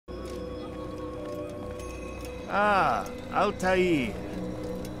Ah, Altair.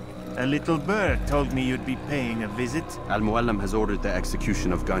 A little bird told me you'd be paying a visit. Al-Muallim has ordered the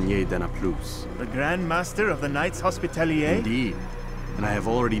execution of Garnier de Naplouse. The Grand Master of the Knights Hospitalier? Indeed. And I have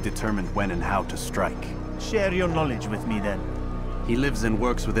already determined when and how to strike. Share your knowledge with me, then. He lives and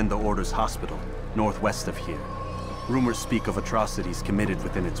works within the Order's hospital, northwest of here. Rumors speak of atrocities committed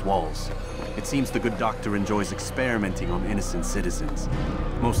within its walls. It seems the good doctor enjoys experimenting on innocent citizens.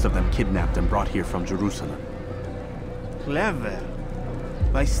 Most of them kidnapped and brought here from Jerusalem. Clever.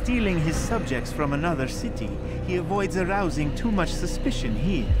 By stealing his subjects from another city, he avoids arousing too much suspicion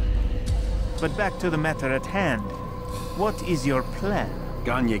here. But back to the matter at hand. What is your plan?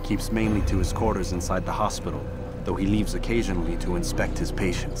 Garnier keeps mainly to his quarters inside the hospital, though he leaves occasionally to inspect his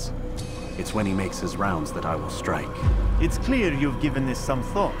patients. It's when he makes his rounds that I will strike. It's clear you've given this some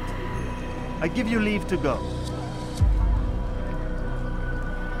thought. I give you leave to go.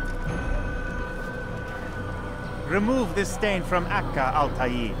 Remove this stain from Akka,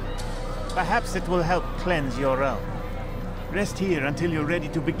 Altair. Perhaps it will help cleanse your realm. Rest here until you're ready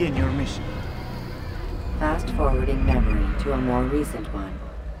to begin your mission. Fast-forwarding memory to a more recent one.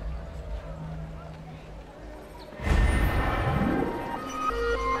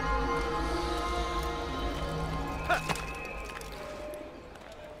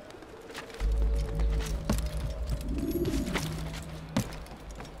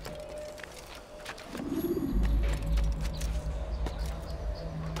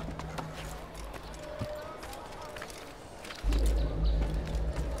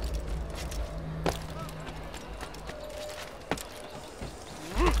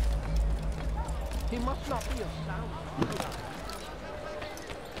 He must not be a sound.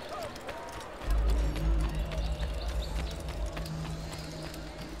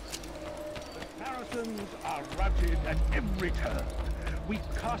 The Saracens are routed at every turn. We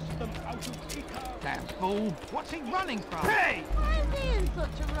cast them out of Acre. Damn fool! What's he running from? Hey! Why is he in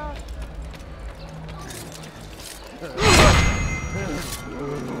such a rush?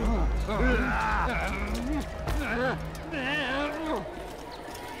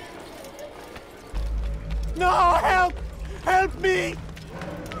 No, help! Help me!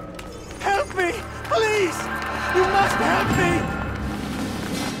 Help me! Please! You must help me!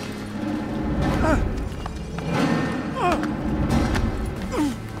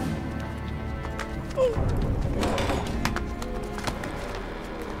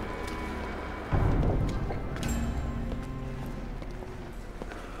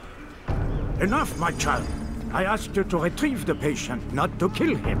 Enough, my child. I asked you to retrieve the patient, not to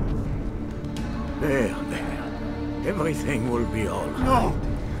kill him. There. Everything will be all right. No!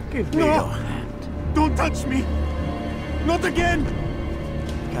 Give me your hand. Don't touch me! Not again!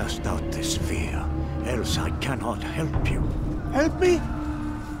 Cast out this fear, else I cannot help you. Help me?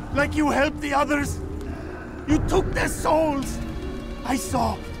 Like you helped the others? You took their souls! I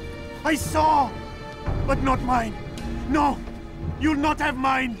saw! But not mine! No! You'll not have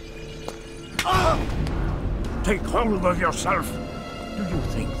mine! Take hold of yourself! Do you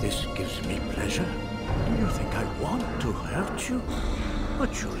think this gives me pleasure? Do you think I want to hurt you?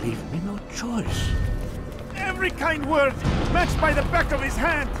 But you leave me no choice. Every kind word matched by the back of his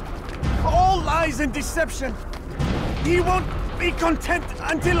hand! All lies and deception! He won't be content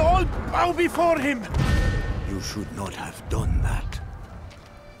until all bow before him! You should not have done that.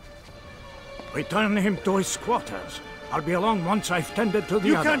 Return him to his quarters. I'll be along once I've tended to the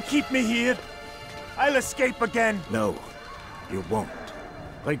You others. can't keep me here! I'll escape again! No, you won't.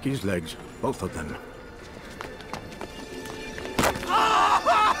 Break his legs, both of them.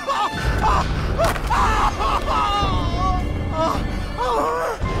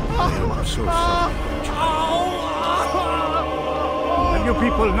 I'm so sorry. Have you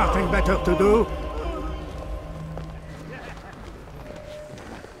people nothing better to do?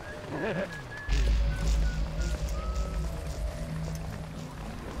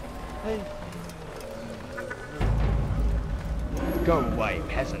 Go away,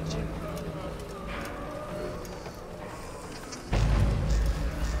 peasant.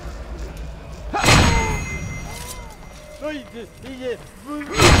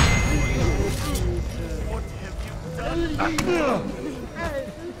 What have you done?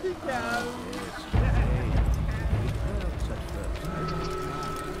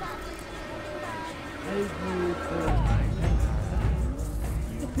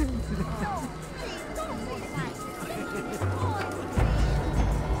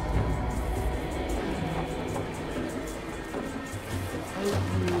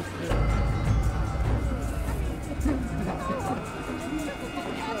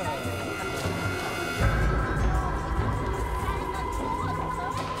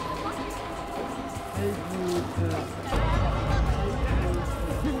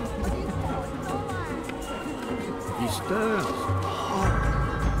 He stirs.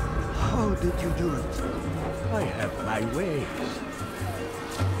 How did you do it? I have my ways.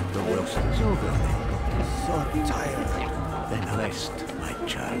 The worst is over. So tired. Then rest, my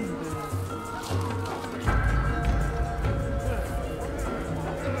child.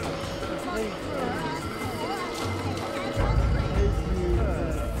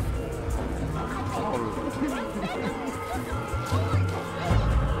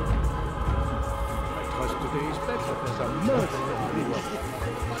 Today is better. There's a murder everywhere.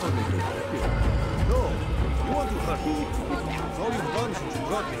 Only to help you. No, you want to hurt me. All you've done since you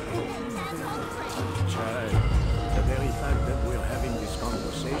got me. Child, the very fact that we're having this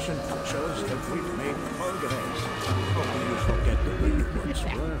conversation shows that we've made progress. Or do you forget the way you once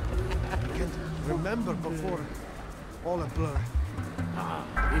were? I can't remember before. All a blur. Ah,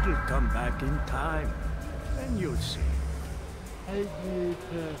 it'll come back in time. And you'll see. This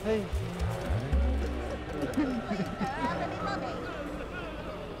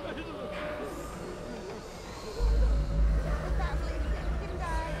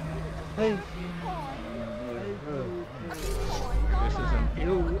is an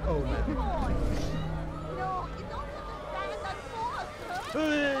ill omen.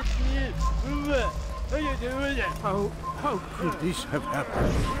 How could this have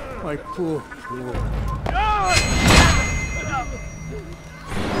happened? My poor.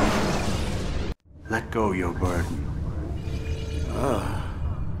 Let go your burden.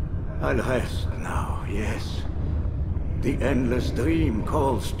 I'll rest now, yes. The endless dream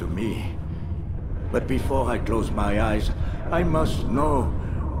calls to me. But before I close my eyes, I must know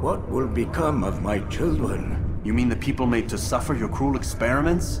what will become of my children. You mean the people made to suffer your cruel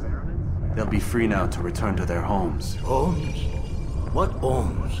experiments? They'll be free now to return to their homes. Homes? What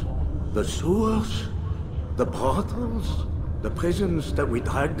homes? The sewers? The brothels? The prisons that we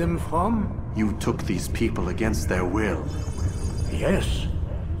dragged them from? You took these people against their will. Yes.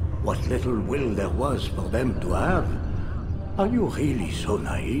 What little will there was for them to have. Are you really so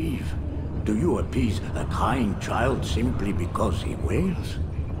naive? Do you appease a crying child simply because he wails?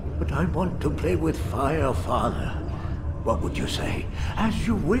 But I want to play with fire, Father. What would you say? As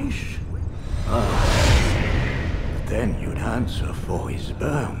you wish. Then you'd answer for his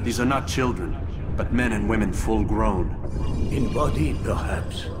burns. These are not children, but men and women full grown. In body,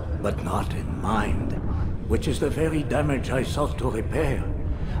 perhaps, but not in mind. Which is the very damage I sought to repair.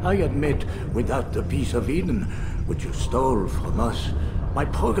 I admit, without the piece of Eden, which you stole from us, my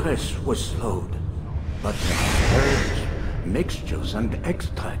progress was slowed. But the herbs, mixtures, and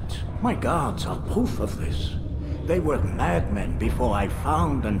extracts, my guards are proof of this. They were madmen before I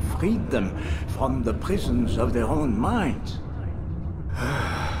found and freed them from the prisons of their own minds.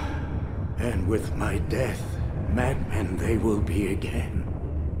 And with my death, madmen they will be again.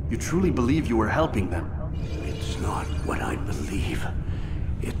 You truly believe you were helping them? It's not what I believe.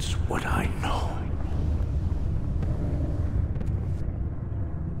 It's what I know.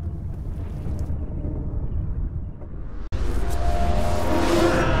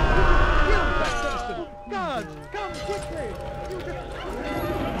 Guards, come quickly!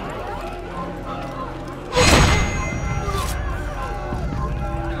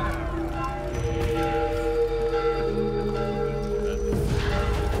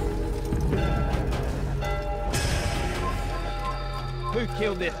 Who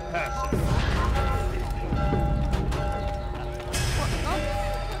killed this person?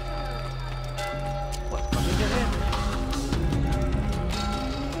 What's coming to him?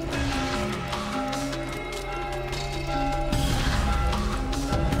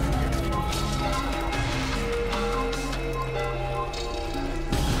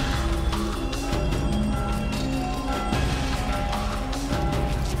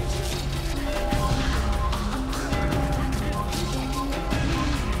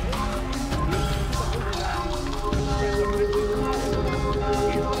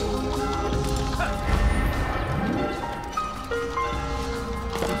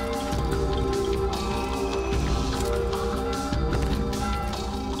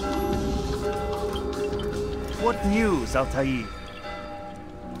 What news, Altair?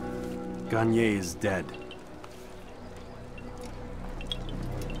 Garnier is dead.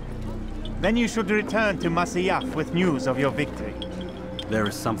 Then you should return to Masyaf with news of your victory. There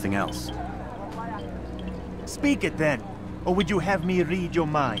is something else. Speak it then, or would you have me read your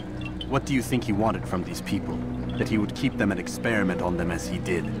mind? What do you think he wanted from these people? That he would keep them and experiment on them as he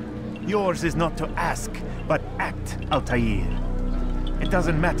did? Yours is not to ask, but act, Altair. It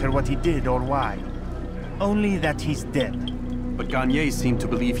doesn't matter what he did or why. Only that he's dead. But Garnier seemed to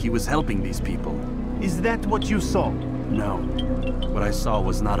believe he was helping these people. Is that what you saw? No. What I saw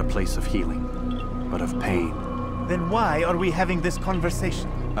was not a place of healing, but of pain. Then why are we having this conversation?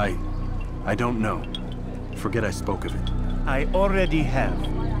 I don't know. Forget I spoke of it. I already have.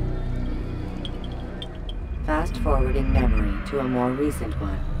 Fast-forwarding memory to a more recent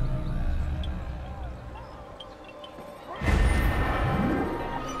one.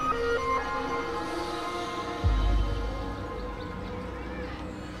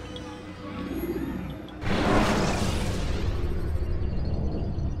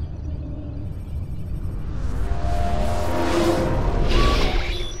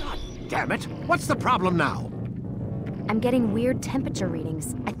 Damn it! What's the problem now? I'm getting weird temperature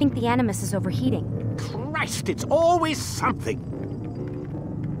readings. I think the Animus is overheating. Christ, it's always something!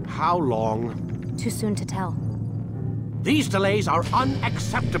 How long? Too soon to tell. These delays are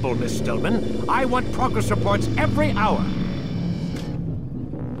unacceptable, Miss Stillman. I want progress reports every hour.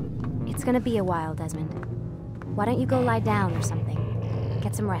 It's gonna be a while, Desmond. Why don't you go lie down or something?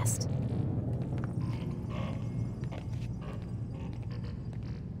 Get some rest.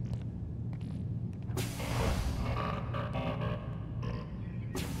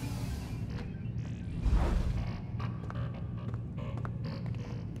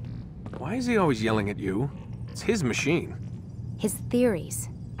 Why is he always yelling at you? It's his machine. His theories.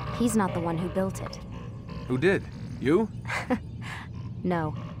 He's not the one who built it. Who did? You?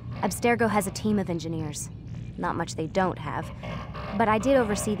 No. Abstergo has a team of engineers. Not much they don't have. But I did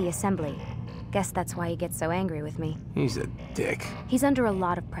oversee the assembly. Guess that's why he gets so angry with me. He's a dick. He's under a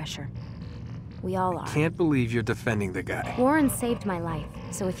lot of pressure. We all are. Can't believe you're defending the guy. Warren saved my life,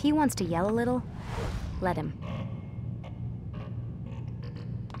 so if he wants to yell a little, let him.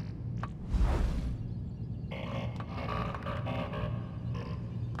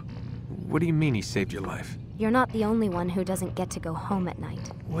 What do you mean he saved your life? You're not the only one who doesn't get to go home at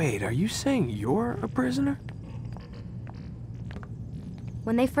night. Wait, are you saying you're a prisoner?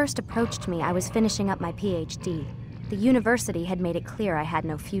 When they first approached me, I was finishing up my PhD. The university had made it clear I had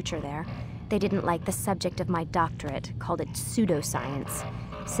no future there. They didn't like the subject of my doctorate, called it pseudoscience.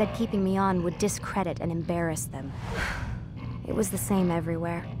 Said keeping me on would discredit and embarrass them. It was the same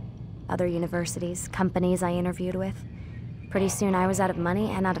everywhere. Other universities, companies I interviewed with. Pretty soon I was out of money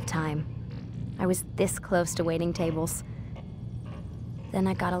and out of time. I was this close to waiting tables. Then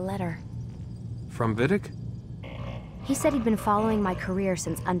I got a letter. From Vidic? He said he'd been following my career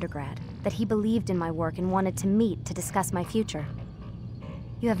since undergrad, that he believed in my work and wanted to meet to discuss my future.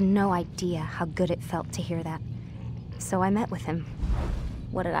 You have no idea how good it felt to hear that. So I met with him.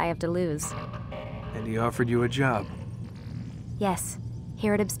 What did I have to lose? And he offered you a job? Yes,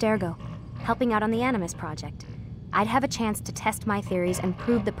 here at Abstergo, helping out on the Animus project. I'd have a chance to test my theories and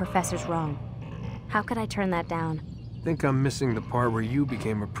prove the professors wrong. How could I turn that down? Think I'm missing the part where you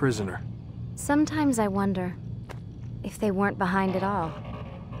became a prisoner. Sometimes I wonder if they weren't behind it all.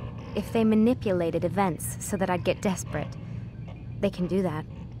 If they manipulated events so that I'd get desperate. They can do that.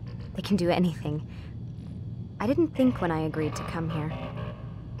 They can do anything. I didn't think when I agreed to come here.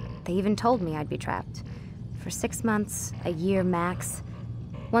 They even told me I'd be trapped. For 6 months, a year max.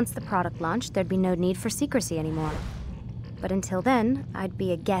 Once the product launched, there'd be no need for secrecy anymore. But until then, I'd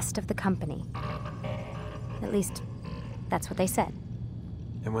be a guest of the company. At least, that's what they said.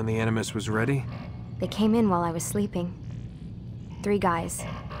 And when the Animus was ready? They came in while I was sleeping. 3 guys.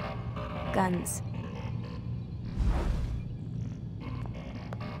 Guns.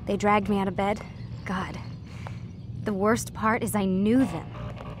 They dragged me out of bed. God. The worst part is I knew them.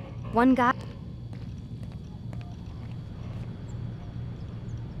 One guy...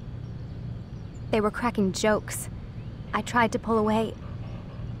 They were cracking jokes. I tried to pull away.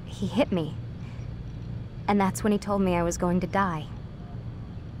 He hit me. And that's when he told me I was going to die.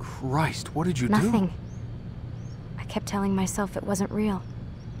 Christ, what did you do? Nothing. I kept telling myself it wasn't real.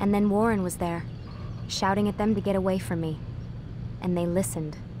 And then Warren was there, shouting at them to get away from me. And they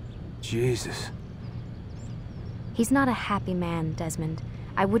listened. Jesus. He's not a happy man, Desmond.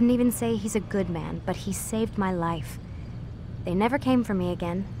 I wouldn't even say he's a good man, but he saved my life. They never came for me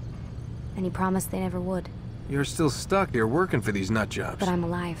again. And he promised they never would. You're still stuck here working for these nut jobs. But I'm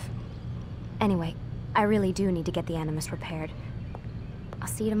alive. Anyway, I really do need to get the Animus repaired. I'll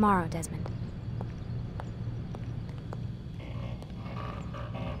see you tomorrow, Desmond.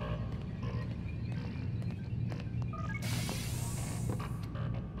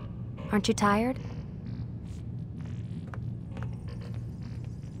 Aren't you tired?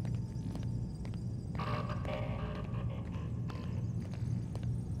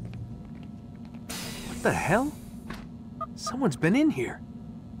 What the hell? Someone's been in here.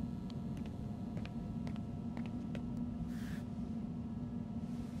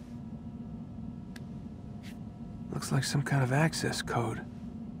 Looks like some kind of access code.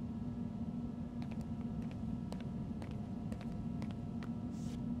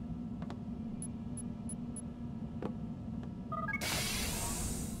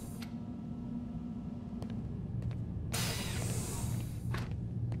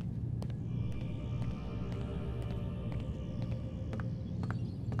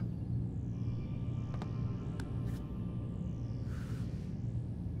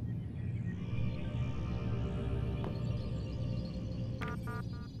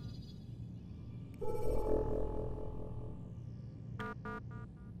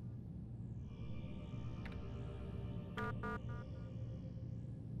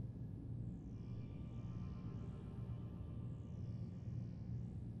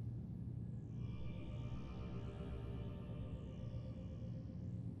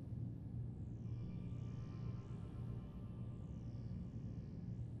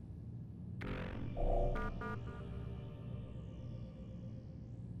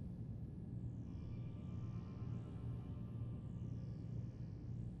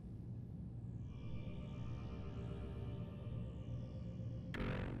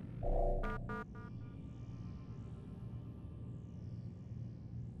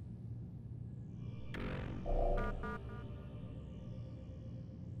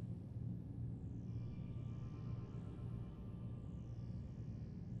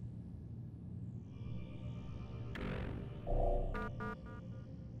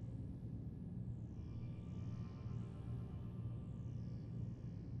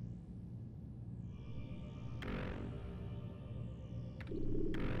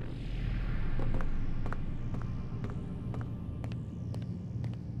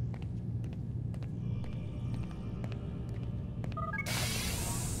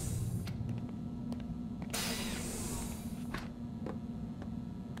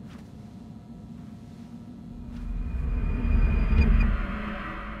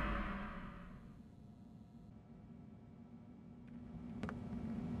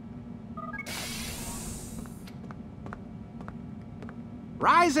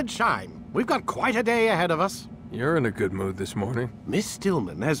 Rise and shine. We've got quite a day ahead of us. You're in a good mood this morning. Miss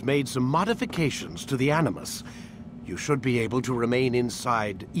Stillman has made some modifications to the Animus. You should be able to remain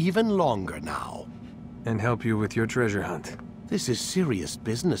inside even longer now. And help you with your treasure hunt. This is serious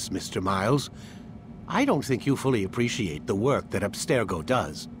business, Mr. Miles. I don't think you fully appreciate the work that Abstergo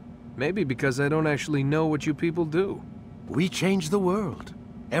does. Maybe because I don't actually know what you people do. We change the world.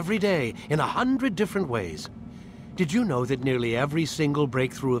 Every day, in 100 different ways. Did you know that nearly every single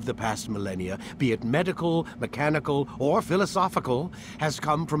breakthrough of the past millennia, be it medical, mechanical, or philosophical, has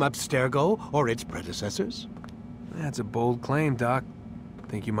come from Abstergo or its predecessors? That's a bold claim, Doc.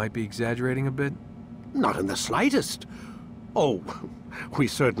 Think you might be exaggerating a bit? Not in the slightest. Oh, we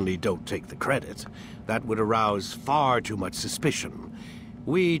certainly don't take the credit. That would arouse far too much suspicion.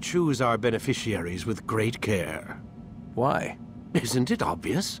 We choose our beneficiaries with great care. Why? Isn't it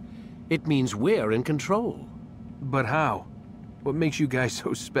obvious? It means we're in control. But how? What makes you guys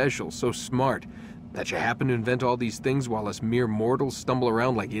so special, so smart? That you happen to invent all these things while us mere mortals stumble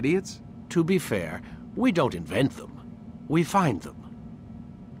around like idiots? To be fair, we don't invent them. We find them.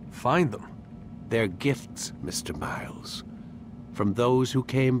 Find them? They're gifts, Mr. Miles. From those who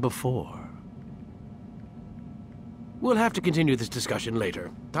came before. We'll have to continue this discussion later.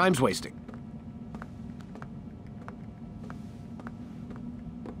 Time's wasting.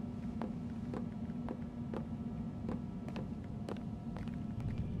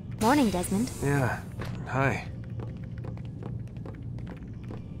 Morning, Desmond. Yeah. Hi.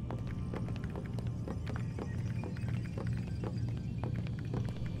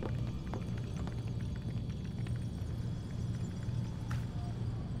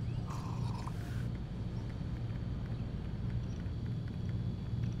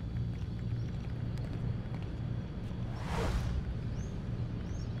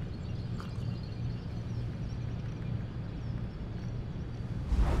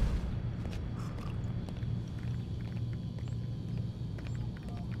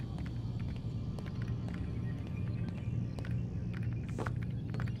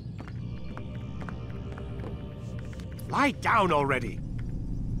 Lie down already!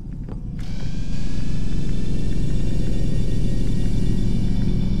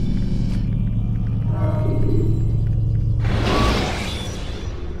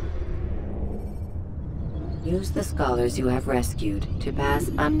 Use the scholars you have rescued to pass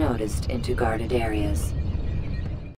unnoticed into guarded areas.